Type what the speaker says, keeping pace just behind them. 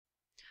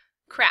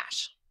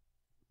Crash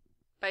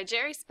by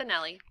Jerry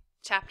Spinelli,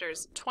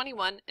 chapters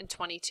 21 and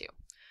 22.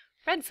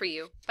 Read for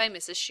you by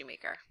Mrs.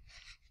 Shoemaker.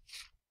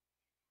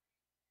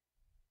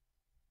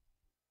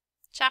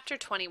 Chapter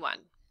 21.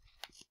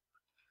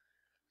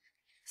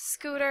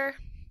 Scooter,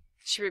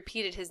 she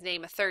repeated his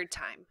name a third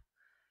time.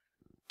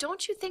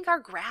 Don't you think our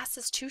grass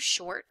is too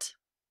short?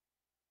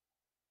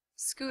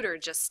 Scooter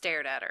just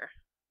stared at her.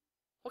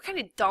 What kind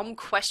of dumb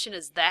question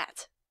is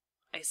that?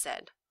 I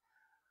said.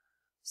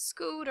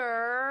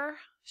 Scooter,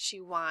 she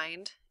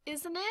whined,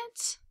 isn't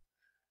it?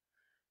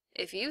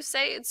 If you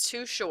say it's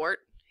too short,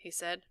 he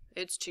said,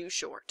 it's too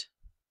short.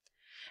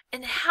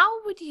 And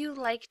how would you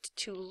like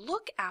to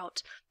look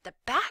out the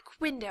back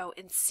window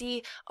and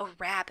see a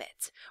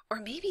rabbit, or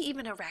maybe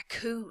even a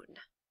raccoon?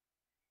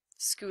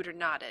 Scooter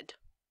nodded.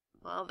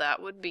 Well,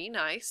 that would be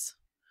nice.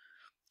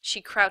 She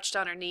crouched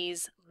on her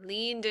knees,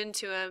 leaned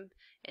into him,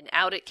 and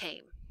out it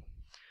came.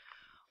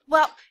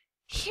 Well,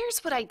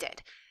 here's what I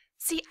did.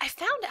 See, I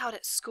found out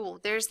at school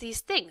there's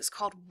these things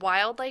called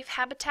wildlife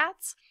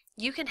habitats.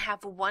 You can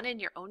have one in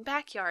your own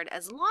backyard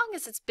as long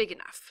as it's big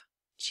enough.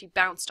 She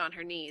bounced on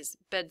her knees.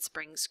 Bed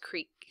springs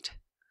creaked.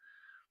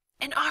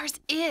 And ours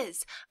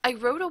is. I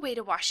rode away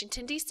to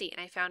Washington, D.C., and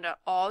I found out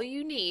all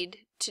you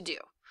need to do.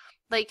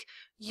 Like,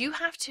 you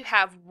have to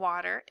have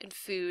water and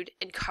food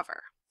and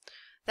cover.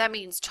 That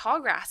means tall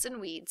grass and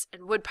weeds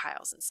and wood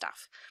piles and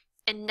stuff.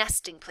 And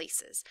nesting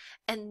places.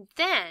 And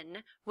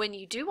then, when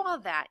you do all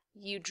that,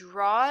 you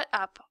draw it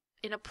up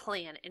in a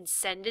plan and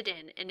send it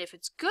in. And if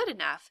it's good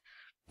enough,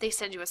 they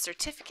send you a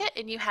certificate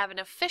and you have an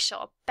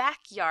official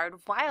backyard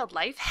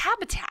wildlife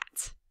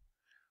habitat.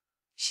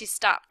 She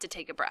stopped to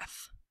take a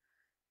breath.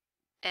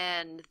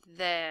 And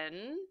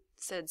then,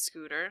 said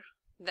Scooter,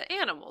 the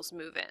animals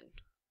move in.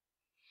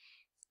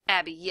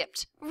 Abby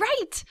yipped.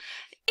 Right!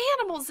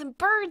 Animals and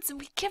birds, and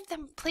we give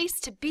them a place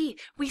to be.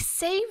 We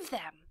save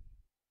them.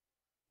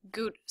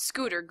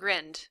 Scooter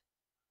grinned.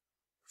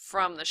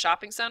 From the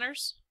shopping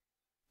centers?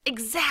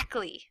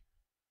 Exactly.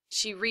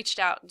 She reached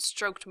out and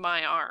stroked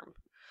my arm.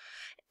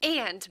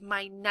 And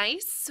my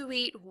nice,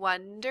 sweet,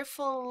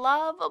 wonderful,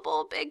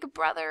 lovable big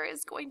brother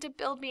is going to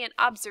build me an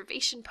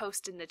observation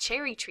post in the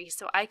cherry tree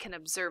so I can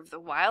observe the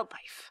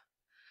wildlife.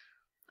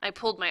 I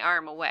pulled my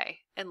arm away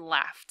and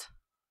laughed.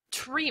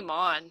 Dream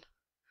on.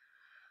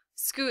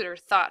 Scooter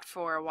thought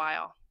for a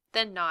while,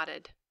 then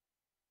nodded.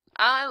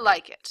 I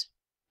like it.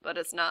 But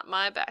it's not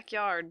my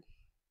backyard.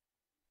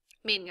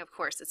 Meaning, of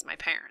course, it's my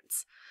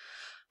parents'.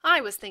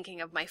 I was thinking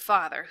of my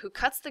father, who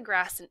cuts the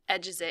grass and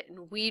edges it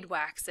and weed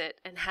whacks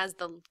it and has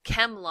the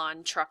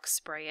ChemLawn truck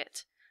spray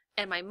it.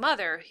 And my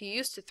mother, who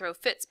used to throw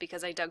fits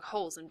because I dug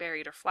holes and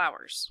buried her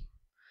flowers.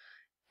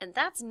 And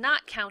that's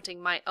not counting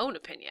my own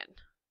opinion.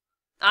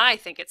 I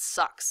think it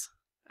sucks,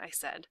 I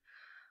said.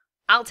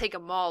 I'll take a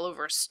maul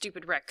over a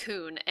stupid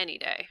raccoon any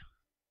day.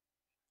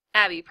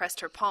 Abby pressed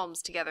her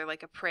palms together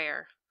like a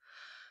prayer.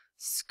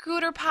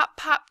 Scooter Pop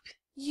Pop,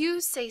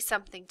 you say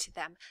something to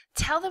them.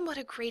 Tell them what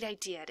a great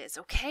idea it is,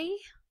 okay?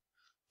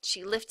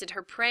 She lifted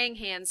her praying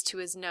hands to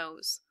his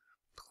nose.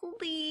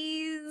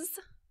 Please.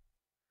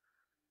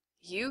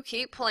 You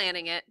keep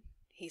planning it,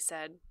 he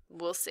said.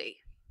 We'll see.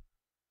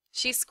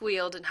 She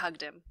squealed and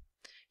hugged him.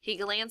 He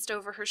glanced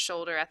over her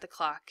shoulder at the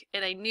clock,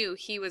 and I knew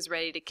he was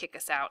ready to kick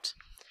us out.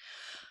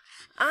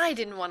 I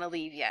didn't want to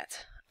leave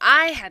yet.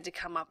 I had to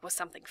come up with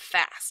something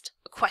fast,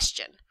 a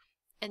question.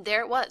 And there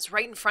it was,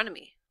 right in front of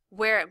me.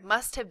 Where it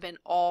must have been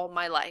all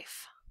my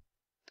life.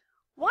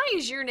 Why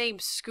is your name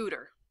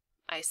Scooter?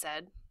 I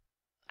said.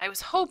 I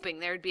was hoping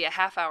there would be a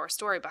half-hour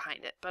story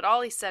behind it, but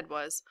all he said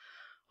was,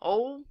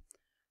 Oh,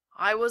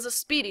 I was a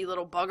speedy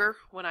little bugger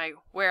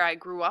where I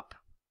grew up.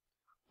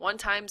 One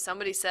time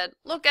somebody said,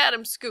 Look at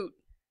him scoot.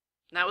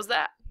 And that was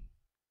that.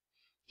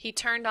 He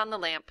turned on the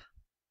lamp.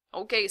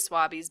 Okay,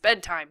 Swabbies,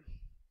 bedtime.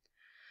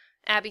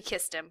 Abby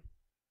kissed him.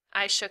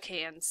 I shook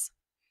hands.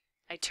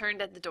 I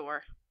turned at the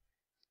door.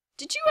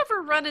 Did you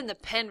ever run in the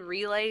pen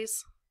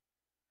relays?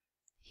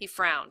 He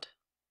frowned.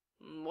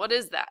 What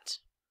is that?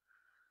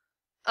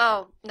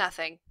 Oh,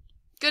 nothing.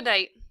 Good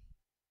night.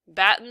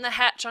 Batten the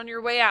hatch on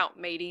your way out,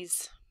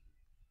 mateys.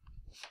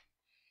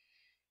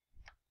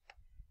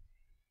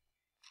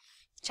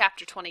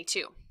 Chapter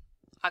 22.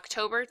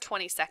 October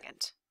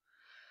 22nd.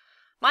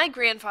 My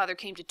grandfather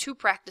came to 2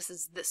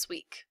 practices this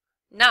week.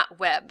 Not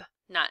Webb,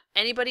 not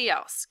anybody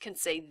else can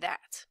say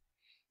that.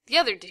 The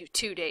other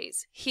 2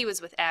 days, he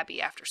was with Abby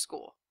after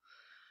school.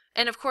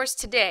 And of course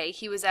today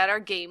he was at our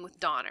game with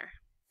Donner.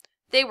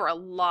 They were a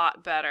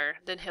lot better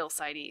than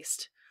Hillside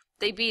East.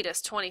 They beat us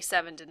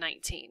 27-19.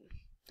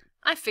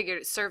 I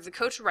figured it served the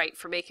coach right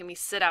for making me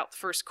sit out the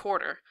first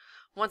quarter.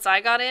 Once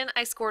I got in,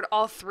 I scored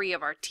all 3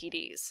 of our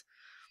TDs.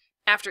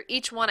 After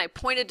each one, I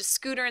pointed to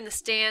Scooter in the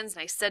stands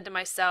and I said to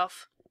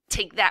myself,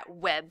 Take that,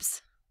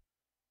 Webbs.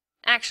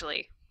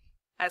 Actually,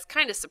 I was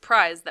kind of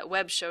surprised that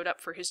Webb showed up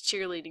for his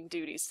cheerleading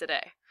duties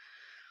today.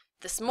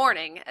 This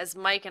morning, as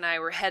Mike and I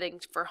were heading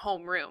for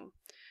homeroom,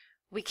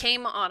 we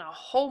came on a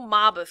whole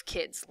mob of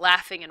kids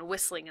laughing and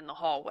whistling in the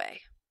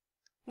hallway.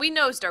 We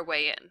nosed our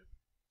way in.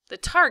 The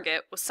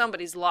target was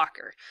somebody's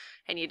locker,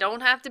 and you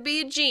don't have to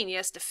be a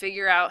genius to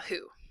figure out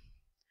who.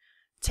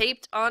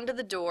 Taped onto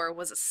the door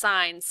was a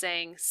sign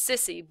saying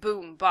 "Sissy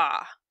Boom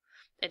Ba,"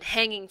 and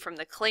hanging from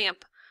the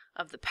clamp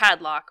of the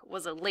padlock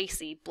was a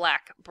lacy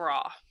black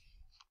bra.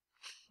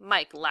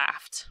 Mike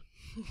laughed.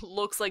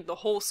 "Looks like the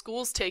whole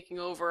school's taking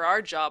over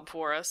our job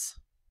for us."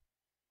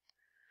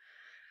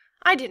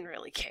 I didn't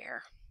really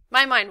care.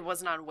 My mind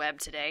wasn't on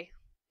Webb today.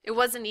 It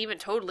wasn't even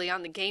totally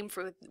on the game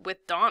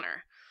with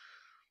Donner.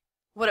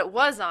 What it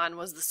was on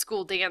was the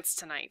school dance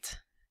tonight,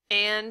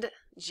 and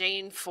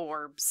Jane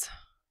Forbes.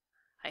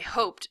 I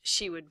hoped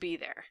she would be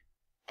there,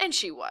 and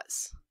she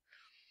was.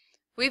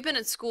 We've been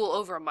in school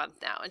over a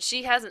month now, and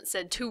she hasn't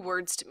said 2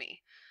 words to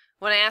me.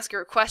 When I ask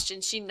her a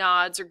question, she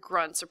nods or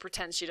grunts or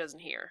pretends she doesn't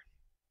hear.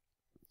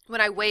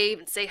 When I wave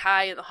and say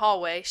hi in the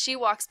hallway, she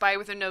walks by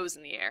with her nose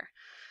in the air.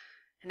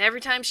 And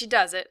every time she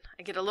does it,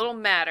 I get a little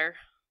madder,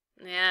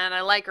 and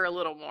I like her a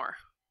little more.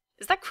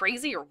 Is that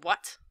crazy or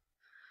what?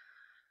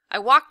 I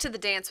walked to the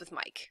dance with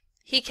Mike.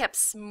 He kept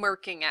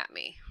smirking at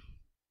me.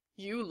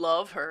 "You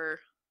love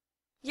her."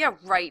 "Yeah,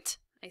 right,"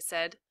 I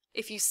said.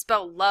 "If you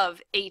spell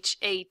love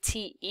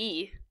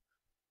H-A-T-E.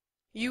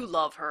 You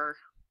love her."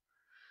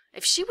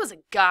 If she was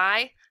a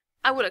guy,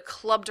 I would have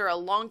clubbed her a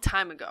long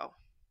time ago.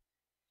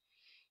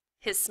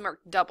 His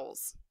smirk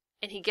doubles,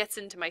 and he gets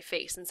into my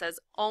face and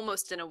says,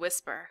 almost in a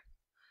whisper,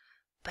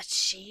 "But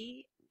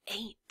she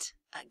ain't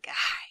a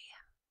guy."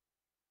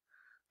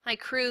 I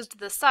cruised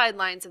the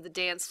sidelines of the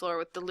dance floor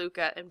with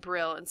DeLuca and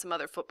Brill and some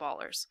other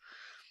footballers.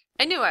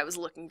 I knew I was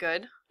looking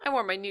good. I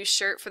wore my new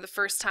shirt for the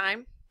first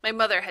time. My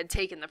mother had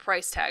taken the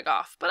price tag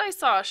off, but I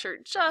saw a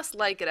shirt just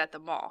like it at the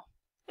mall.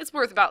 It's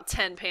worth about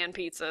 10 pan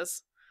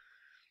pizzas.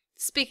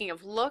 Speaking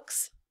of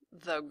looks,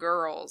 the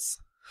girls.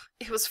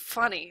 It was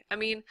funny. I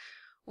mean,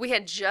 we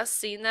had just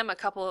seen them a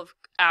couple of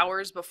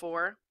hours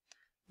before,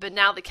 but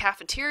now the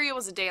cafeteria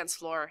was a dance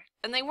floor,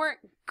 and they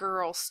weren't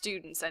girl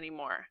students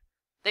anymore.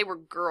 They were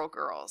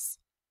girls.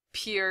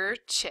 Pure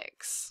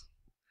chicks.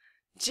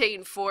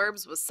 Jane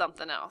Forbes was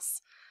something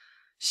else.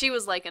 She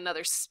was like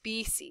another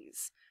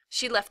species.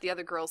 She left the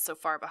other girls so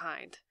far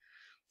behind.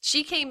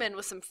 She came in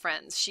with some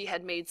friends she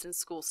had made since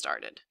school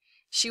started.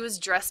 She was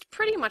dressed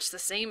pretty much the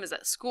same as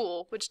at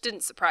school, which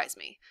didn't surprise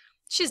me.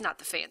 She's not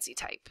the fancy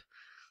type.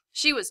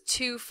 She was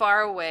too far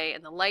away,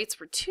 and the lights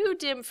were too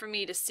dim for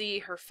me to see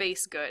her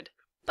face good,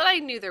 but I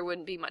knew there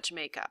wouldn't be much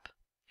makeup.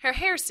 Her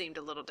hair seemed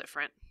a little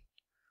different.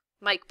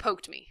 Mike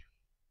poked me.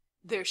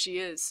 "There she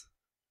is."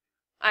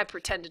 I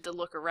pretended to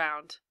look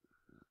around.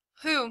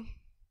 Who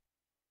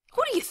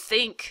do you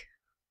think?"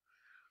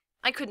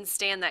 I couldn't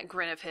stand that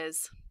grin of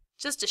his.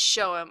 Just to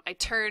show him, I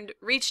turned,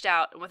 reached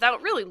out, and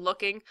without really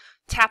looking,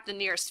 tapped the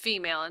nearest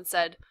female and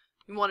said,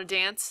 "You want to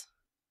dance?"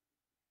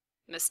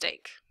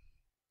 Mistake.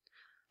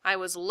 I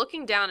was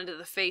looking down into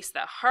the face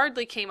that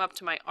hardly came up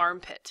to my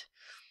armpit.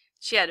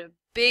 She had a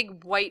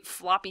big white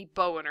floppy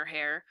bow in her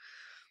hair.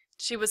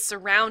 She was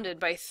surrounded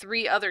by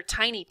 3 other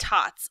tiny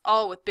tots,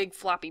 all with big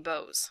floppy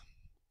bows.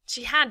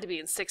 She had to be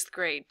in 6th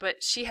grade,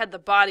 but she had the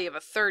body of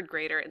a 3rd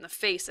grader and the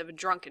face of a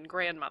drunken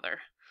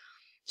grandmother.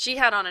 She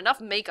had on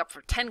enough makeup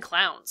for 10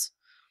 clowns.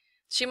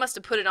 She must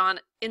have put it on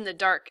in the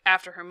dark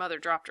after her mother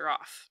dropped her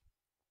off.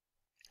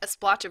 A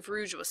splotch of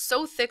rouge was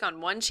so thick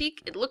on one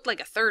cheek it looked like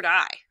a 3rd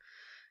eye,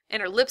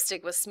 and her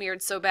lipstick was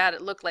smeared so bad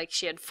it looked like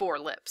she had 4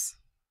 lips.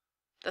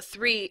 The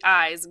 3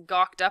 eyes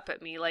gawked up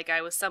at me like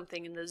I was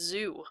something in the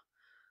zoo.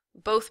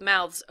 Both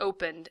mouths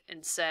opened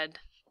and said,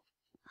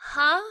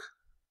 "Huh?"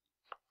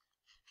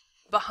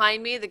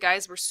 Behind me, the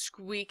guys were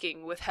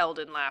squeaking with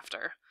held-in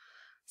laughter.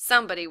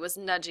 Somebody was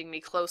nudging me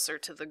closer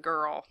to the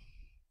girl.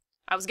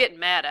 I was getting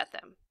mad at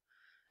them.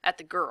 At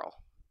the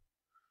girl.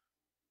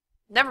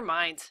 "Never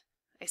mind,"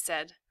 I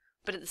said,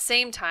 but at the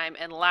same time,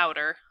 and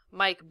louder,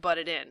 Mike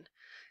butted in.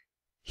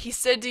 "He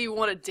said, 'Do you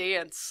want to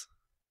dance?'"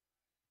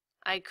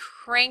 I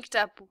cranked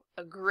up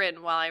a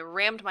grin while I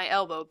rammed my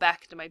elbow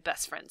back into my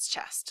best friend's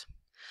chest.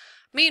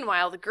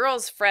 Meanwhile, the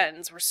girl's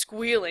friends were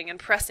squealing and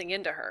pressing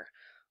into her.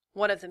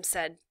 One of them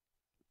said,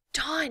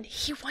 "Dawn,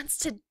 he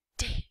wants you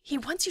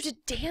to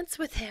dance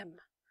with him."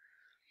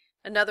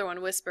 Another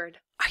one whispered,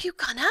 "Are you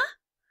gonna?"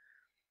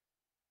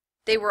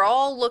 They were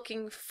all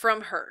looking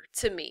from her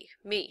to me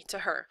to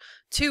her.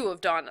 2 of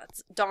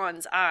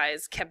Dawn's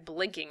eyes kept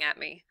blinking at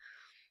me.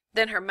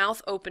 Then her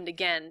mouth opened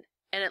again,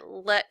 and it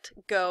let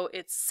go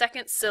its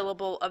 2nd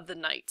syllable of the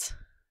night.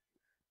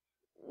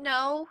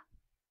 "No."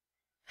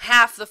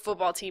 Half the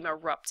football team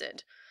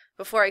erupted.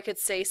 Before I could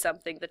say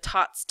something, the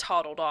tots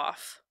toddled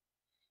off.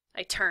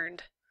 I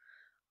turned.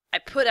 I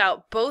put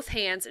out both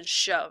hands and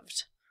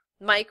shoved.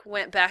 Mike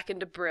went back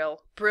into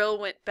Brill. Brill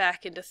went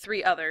back into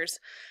 3 others.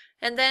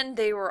 And then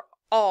they were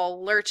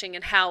all lurching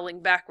and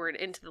howling backward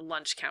into the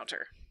lunch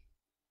counter.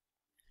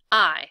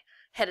 I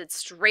headed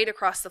straight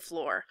across the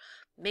floor.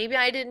 Maybe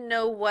I didn't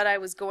know what I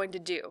was going to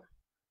do.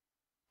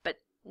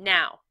 But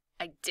now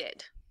I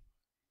did.